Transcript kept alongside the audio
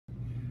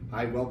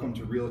Hi, welcome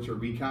to Realtor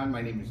Recon.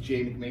 My name is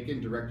Jay McMakin,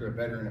 Director of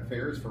Veteran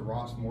Affairs for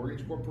Ross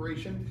Mortgage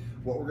Corporation.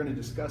 What we're going to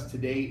discuss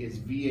today is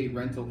VA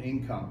rental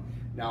income.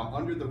 Now,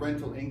 under the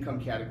rental income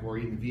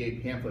category in the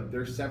VA pamphlet,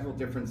 there's several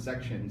different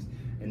sections,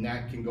 and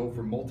that can go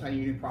from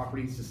multi-unit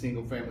properties to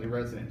single-family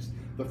residence.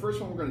 The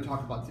first one we're going to talk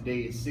about today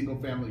is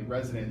single-family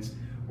residence,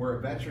 where a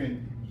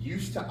veteran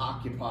used to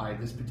occupy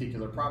this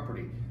particular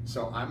property.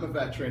 So I'm a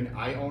veteran,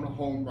 I own a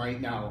home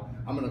right now,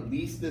 I'm gonna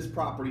lease this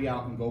property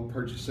out and go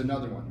purchase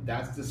another one.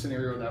 That's the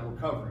scenario that we're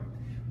covering.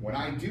 When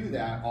I do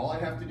that, all I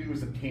have to do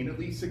is obtain a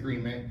lease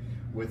agreement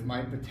with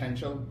my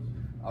potential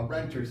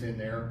renters in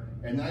there,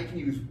 and then I can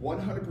use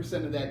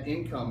 100% of that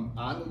income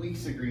on the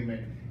lease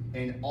agreement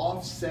and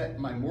offset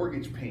my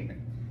mortgage payment.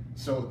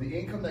 So the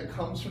income that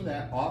comes from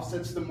that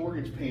offsets the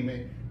mortgage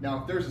payment.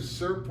 Now if there's a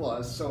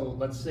surplus, so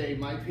let's say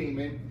my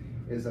payment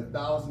is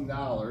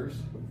 $1,000,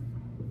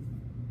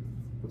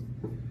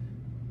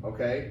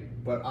 okay,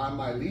 but on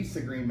my lease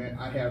agreement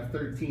I have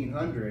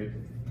 $1,300,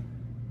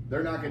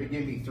 they're not going to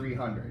give me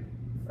 $300,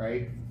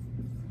 right?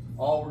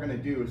 All we're going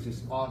to do is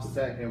just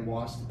offset and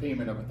wash the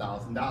payment of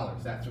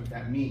 $1,000. That's what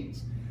that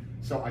means.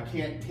 So I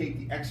can't take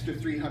the extra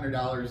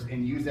 $300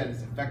 and use that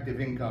as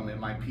effective income in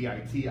my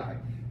PITI.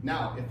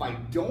 Now, if I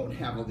don't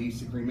have a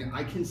lease agreement,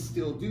 I can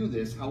still do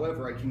this.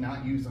 However, I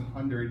cannot use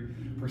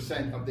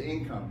 100% of the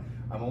income.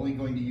 I'm only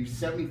going to use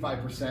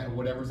 75% of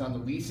whatever's on the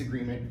lease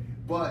agreement,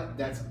 but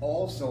that's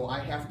also, I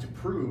have to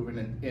prove,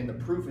 and the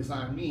proof is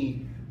on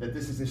me, that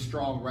this is a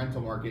strong rental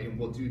market, and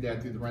we'll do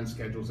that through the rent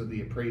schedules of the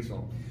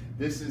appraisal.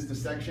 This is the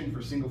section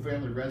for single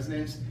family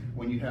residence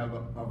when you have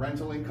a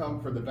rental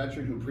income for the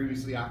veteran who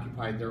previously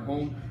occupied their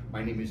home.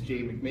 My name is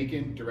Jay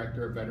McMakin,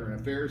 Director of Veteran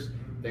Affairs.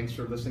 Thanks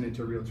for listening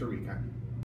to Realtor Recon.